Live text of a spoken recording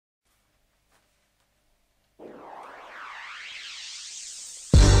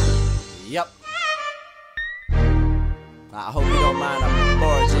Yep. I hope you don't mind, I'm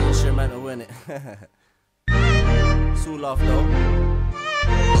bored, instrumental, innit? It's all love though.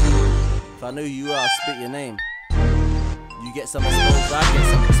 If I knew you are, I'd spit your name. You get some exposure, I get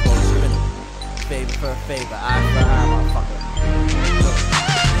some exposure, innit? Favor for a favor, eye for eye, motherfucker.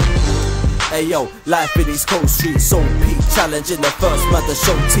 Hey yo, life in these cold streets, so peak, challenging the first man to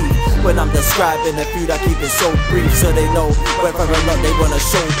show teeth. When I'm describing the feud, I keep it so brief, so they know whether or not they wanna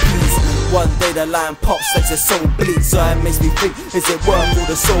show peace. One day the line pops, makes it so bleed, so it makes me think, is it worth all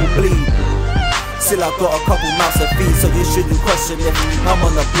the soul bleed? Still I've got a couple mouths to feed, so you shouldn't question if I'm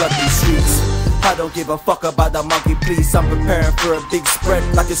on the bloody streets. I don't give a fuck about the monkey, please. I'm preparing for a big spread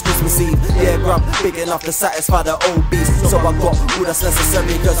like it's Christmas Eve. Yeah, grub big enough to satisfy the old beast. So I got all that's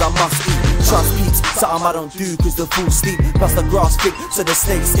necessary cause I must eat. Trust peeps, something I don't do cause the fool's steep. Plus the grass thick so the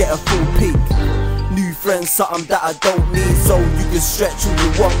snakes get a full peek. New friends, something that I don't need, so you can stretch who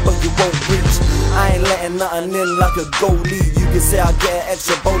you want but you won't reach. I ain't letting nothing in like a goalie. You can say I get an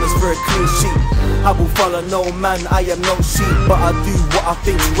extra bonus for a clean sheet. I will follow no man, I am no sheep, but I do what I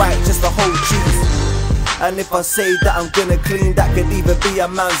think's right just to hold cheese. And if I say that I'm gonna clean, that could either be a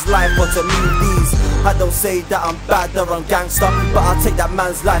man's life or to me these. I don't say that I'm bad or I'm gangster, but I'll take that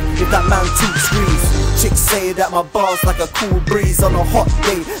man's life if that man too squeeze. Chicks say that my bar's like a cool breeze on a hot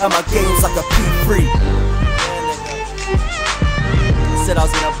day, and my game's like a P3. Said I was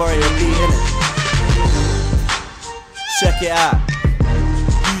gonna borrow your beat, innit? Check it out.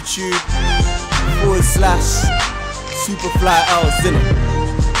 YouTube /Superfly Earlz, innit?